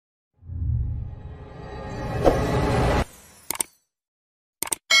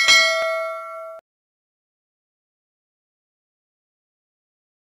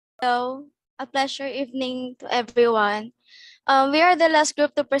Hello, a pleasure evening to everyone. We are the last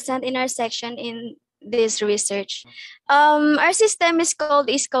group to present in our section in this research. Our system is called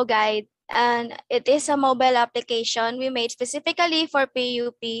ISCO Guide, and it is a mobile application we made specifically for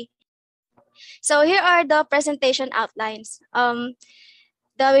PUP. So here are the presentation outlines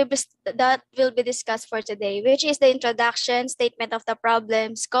that will be discussed for today, which is the introduction, statement of the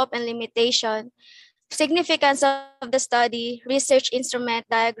problem, scope and limitation, significance of the study, research instrument,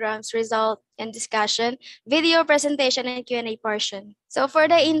 diagrams, result, and discussion, video presentation, and Q&A portion. So for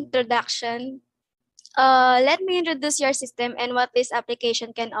the introduction, let me introduce your system and what this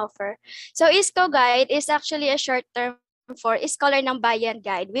application can offer. So ISCO Guide is actually a short term for Scholar ng Bayan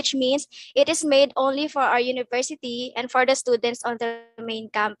Guide, which means it is made only for our university and for the students on the main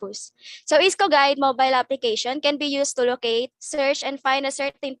campus. So ISCO Guide mobile application can be used to locate, search, and find a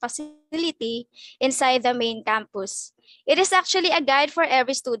certain facility inside the main campus. It is actually a guide for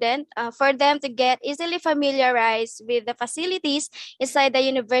every student for them to get easily familiarized with the facilities inside the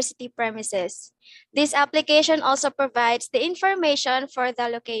university premises. This application also provides the information for the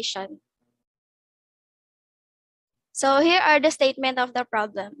location. So here are the statement of the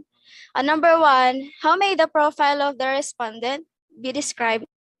problem. Number one, how may the profile of the respondent be described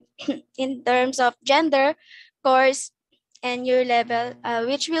in terms of gender, course, and year level,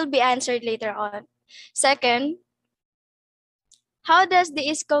 which will be answered later on. Second, how does the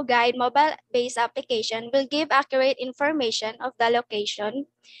ISCO Guide mobile-based application will give accurate information of the location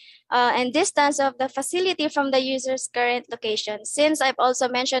and distance of the facility from the user's current location? Since I've also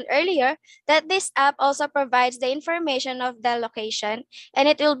mentioned earlier that this app also provides the information of the location, and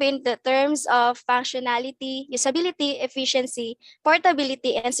it will be in the terms of functionality, usability, efficiency,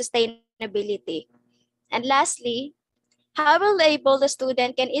 portability, and sustainability. And lastly, how will the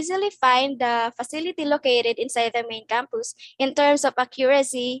student can easily find the facility located inside the main campus in terms of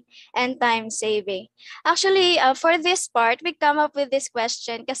accuracy and time saving? Actually, for this part, we come up with this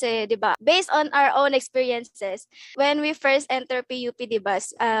question kasi, di ba, based on our own experiences, when we first enter PUP, di ba,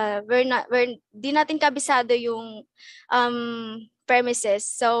 di natin kabisado yung premises.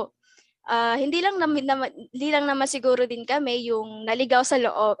 So, hindi lang naman siguro din kami yung naligaw sa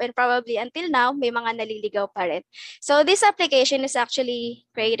loob, and probably until now may mga naliligaw pa rin. So this application is actually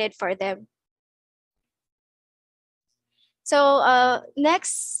created for them. So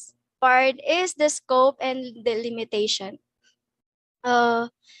next part is the scope and the limitation.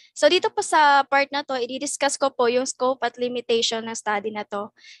 So dito po sa part na to, i-discuss ko po yung scope at limitation ng study na to.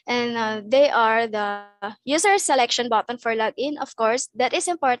 And they are the user selection button for login, of course. That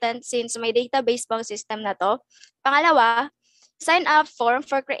is important since may database pong system na to. Pangalawa, sign up form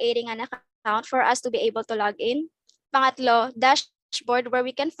for creating an account for us to be able to log in. Pangatlo, dashboard where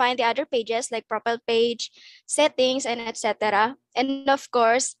we can find the other pages like profile page, settings, and etc. And of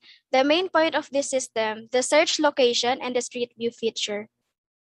course, the main point of this system, the search location and the street view feature.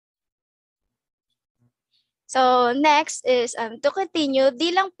 So next is to continue,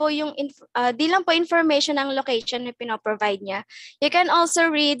 di lang po information ang location na pinoprovide niya. You can also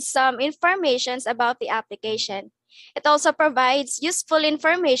read some informations about the application. It also provides useful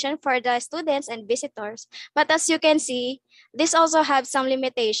information for the students and visitors. But as you can see, this also has some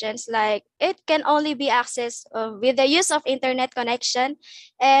limitations, like it can only be accessed with the use of internet connection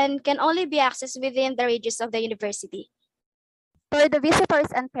and can only be accessed within the radius of the university. For the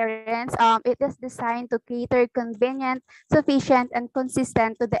visitors and parents, it is designed to cater convenient, sufficient, and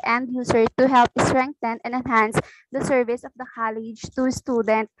consistent to the end user to help strengthen and enhance the service of the college to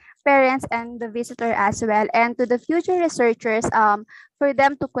student, parents, and the visitor as well, and to the future researchers for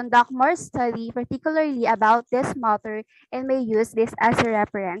them to conduct more study, particularly about this matter, and may use this as a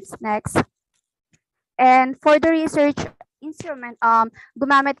reference. Next. And for the research instrument,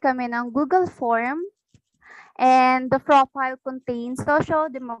 gumamit kami ng Google Form. And the profile contains social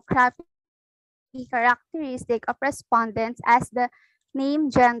demographic characteristic of respondents as the name,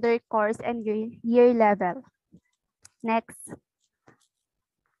 gender, course, and year level. Next.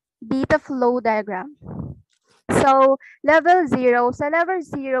 Data flow diagram. So level 0. So level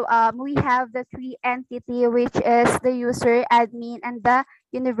 0, we have the three entity, which is the user, admin, and the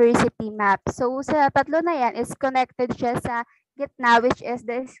university map. So sa tatlo na yan is connected siya sa gitna, which is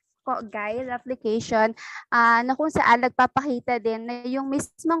the guide application na kung saan nagpapakita din na yung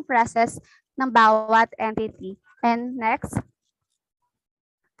mismong process ng bawat entity. And next,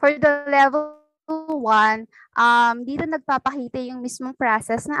 for the level 1, dito nagpapakita yung mismong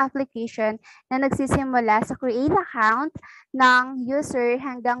process ng application na nagsisimula sa create account ng user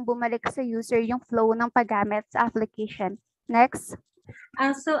hanggang bumalik sa user yung flow ng paggamit sa application. Next.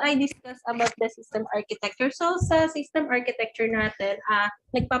 So I discussed about the system architecture. So sa system architecture natin,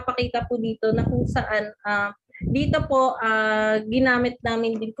 nagpapakita po dito na kung saan dito po ginamit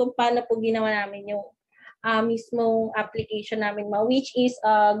namin din kung paano po ginawa namin yung mismong application namin, which is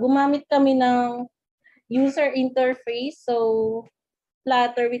gumamit kami ng user interface. So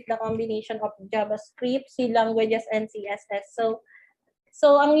Flutter with the combination of JavaScript, C languages, and CSS.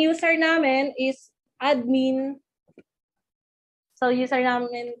 So ang user namin is admin. So user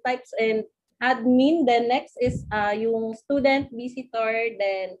namin types and admin. Then next is yung student, visitor,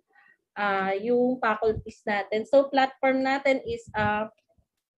 then yung faculties natin. So platform natin is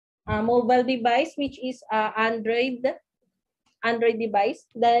mobile device, which is Android device.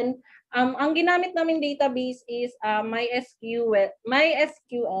 Then ang ginamit namin database is MySQL.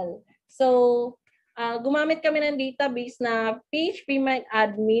 So gumamit kami ng database na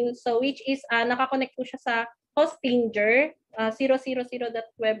phpMyAdmin, so which is nakakonect po siya sa Hostinger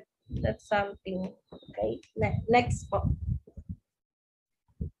 000.web something. Okay, next po.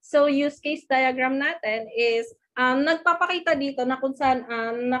 So use case diagram natin is nagpapakita dito na kung saan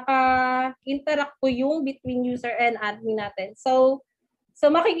naka-interact po yung between user and admin natin. So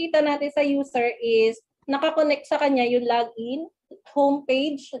makikita natin sa user is naka-connect sa kanya yung login,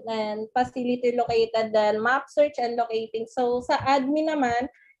 homepage, and facility located, then map search and locating. So sa admin naman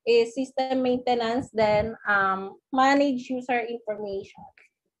is system maintenance, then manage user information.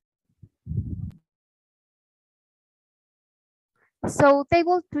 So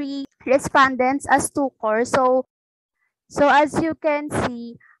table 3 respondents as 2 core. So as you can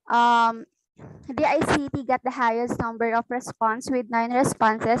see, the ICT got the highest number of response with 9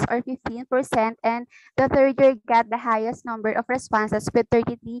 responses or 15%, and the third year got the highest number of responses with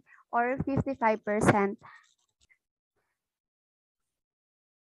 33 or 55%.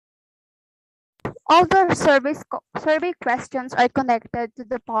 All the survey questions are connected to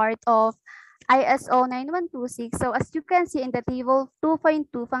the part of ISO 9126. So as you can see in the table 2.2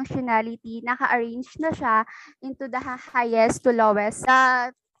 functionality, naka-arrange na siya into the highest to lowest.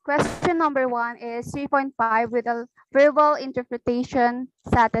 Question number 1 is 3.5 with a verbal interpretation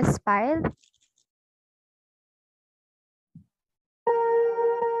satisfied.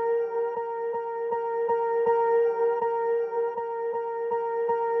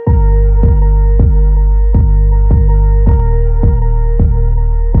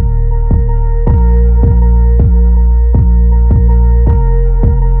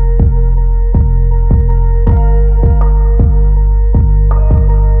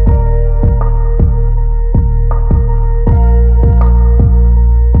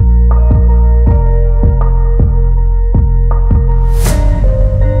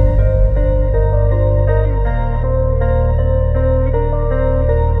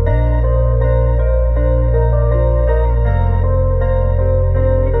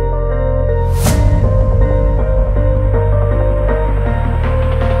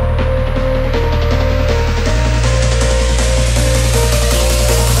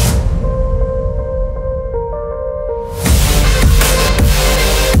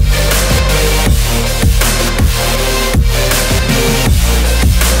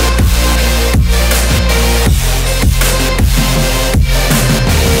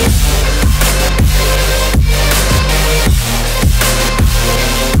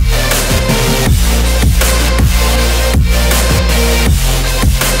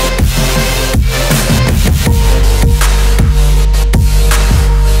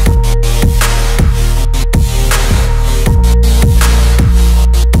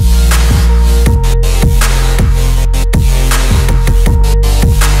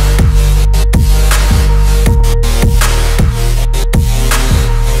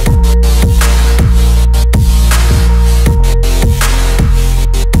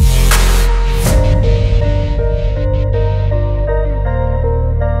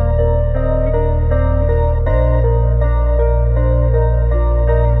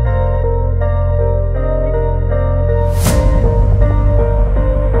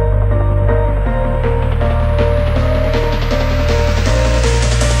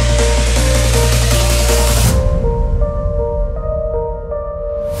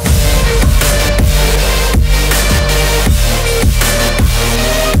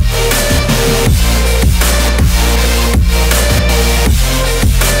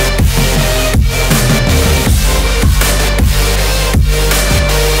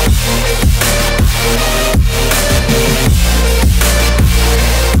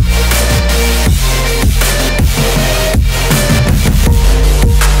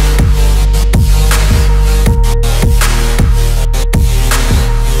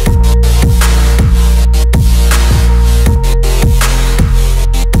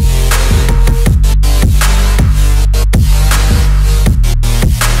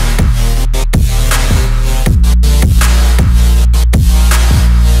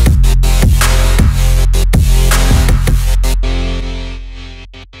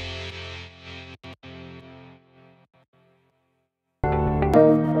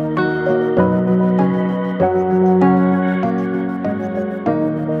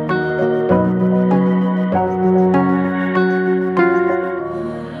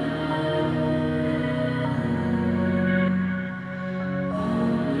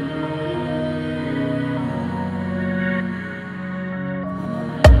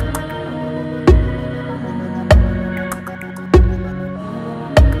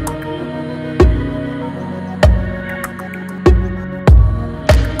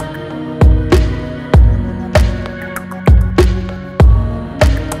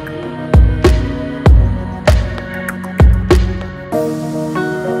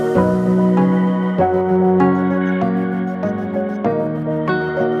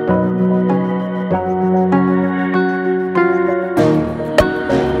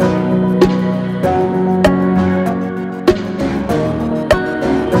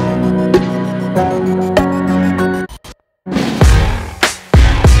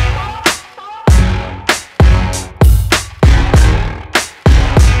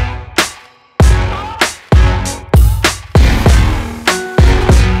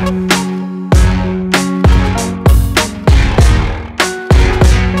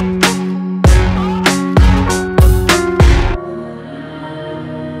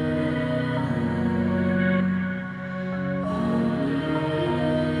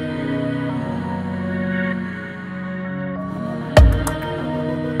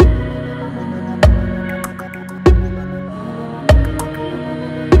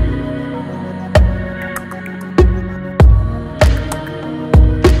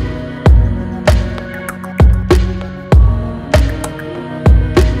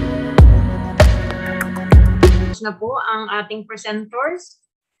 Tapos na po ang ating presenters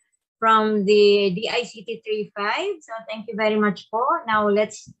from the DICT 35. So thank you very much po. Now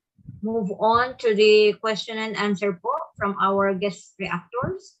let's move on to the question and answer po from our guest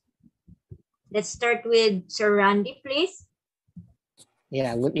reactors. Let's start with Sir Randy, please.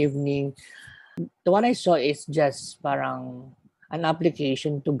 Yeah, good evening. The one I saw is just parang an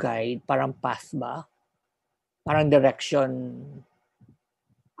application to guide, parang path ba? Parang direction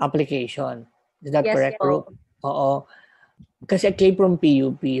application. Is that Yes correct, po. Ru? Oo. Kasi I came from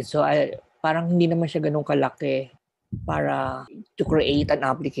PUP, so parang hindi naman siya ganun kalaki para to create an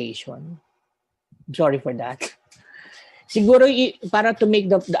application. I'm sorry for that. Siguro para to make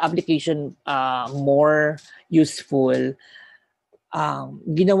the application more useful,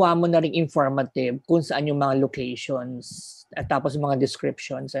 ginawa mo na rin informative kung saan yung mga locations at tapos mga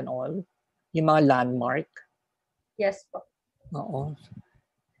descriptions and all, yung mga landmark. Yes po. Oo.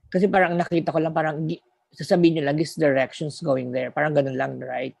 Kasi parang nakita ko lang parang sasabihin nyo lang this directions going there. Parang ganun lang,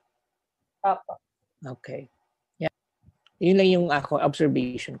 right? Opo. Okay. Yeah. Yun lang yung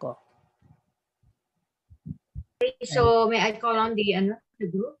observation ko. So may I call on the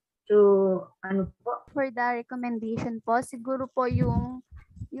group to po? For the recommendation po, siguro po yung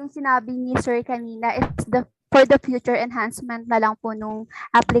sinabi ni Sir kanina is for the future enhancement na lang po nung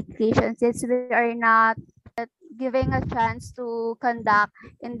application, since we are not giving a chance to conduct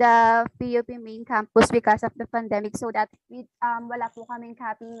in the PUP main campus because of the pandemic, so that wala po kaming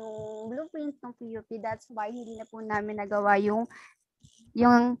copy ng blueprint ng PUP. That's why hindi na po namin nagawa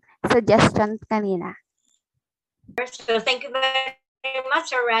yung suggestion kanina. So thank you very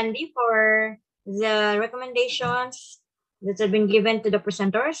much, Sir Randy, for the recommendations that have been given to the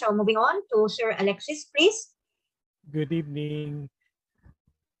presenter. So moving on to Sir Alexis, please. Good evening.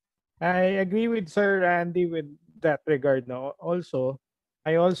 I agree with Sir Randy with that regard. No,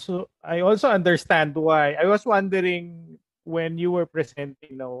 I also understand why. I was wondering when you were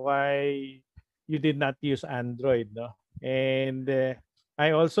presenting, why you did not use Android, no, and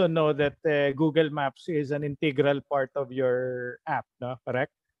I also know that Google Maps is an integral part of your app, no,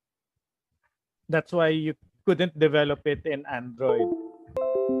 correct? That's why you couldn't develop it in Android.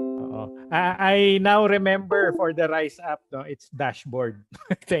 I now remember for the Rise app, no, it's dashboard.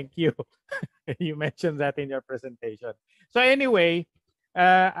 Thank you. You mentioned that in your presentation. So anyway,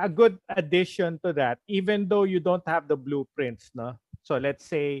 a good addition to that, even though you don't have the blueprints, no. So let's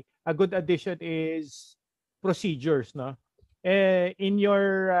say a good addition is procedures, no. In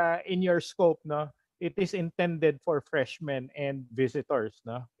your scope, no, it is intended for freshmen and visitors,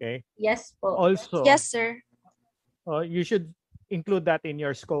 no. Okay. Yes po. Also, Yes, sir. you should include that in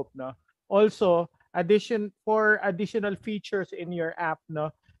your scope, no. Also, additional features in your app,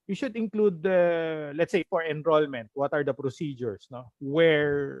 no, you should include the, let's say, for enrollment, what are the procedures, no,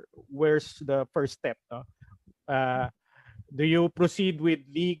 where's the first step, no, do you proceed with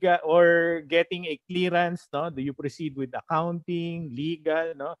legal or getting a clearance, no, do you proceed with accounting,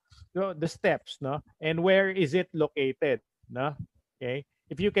 legal, no, so the steps, no, and where is it located, no. Okay,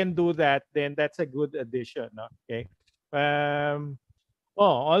 if you can do that, then that's a good addition, no. Okay.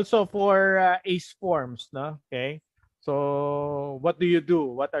 Also for ACE forms, no? Okay. So what do you do?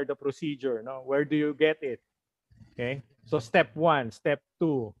 What are the procedure, no? Where do you get it? Okay. So step 1, step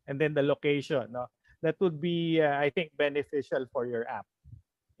 2, and then the location, no? That would be, I think, beneficial for your app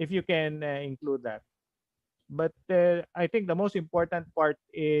if you can include that. But I think the most important part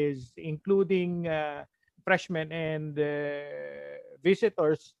is including freshmen and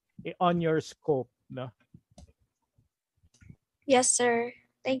visitors on your scope, no? Yes, sir.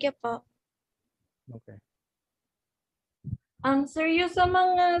 Thank you po. Okay. Sir, yung sa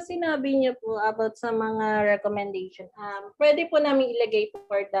mga sinabi niyo po about sa mga recommendation, pwede po namin ilagay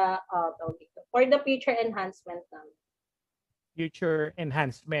for the future enhancement namin. Future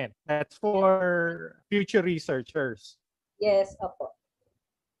enhancement. That's for future researchers. Yes, opo.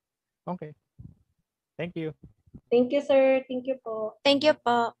 Okay. Thank you. Thank you, sir. Thank you po. Thank you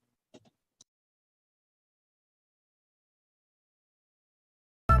po.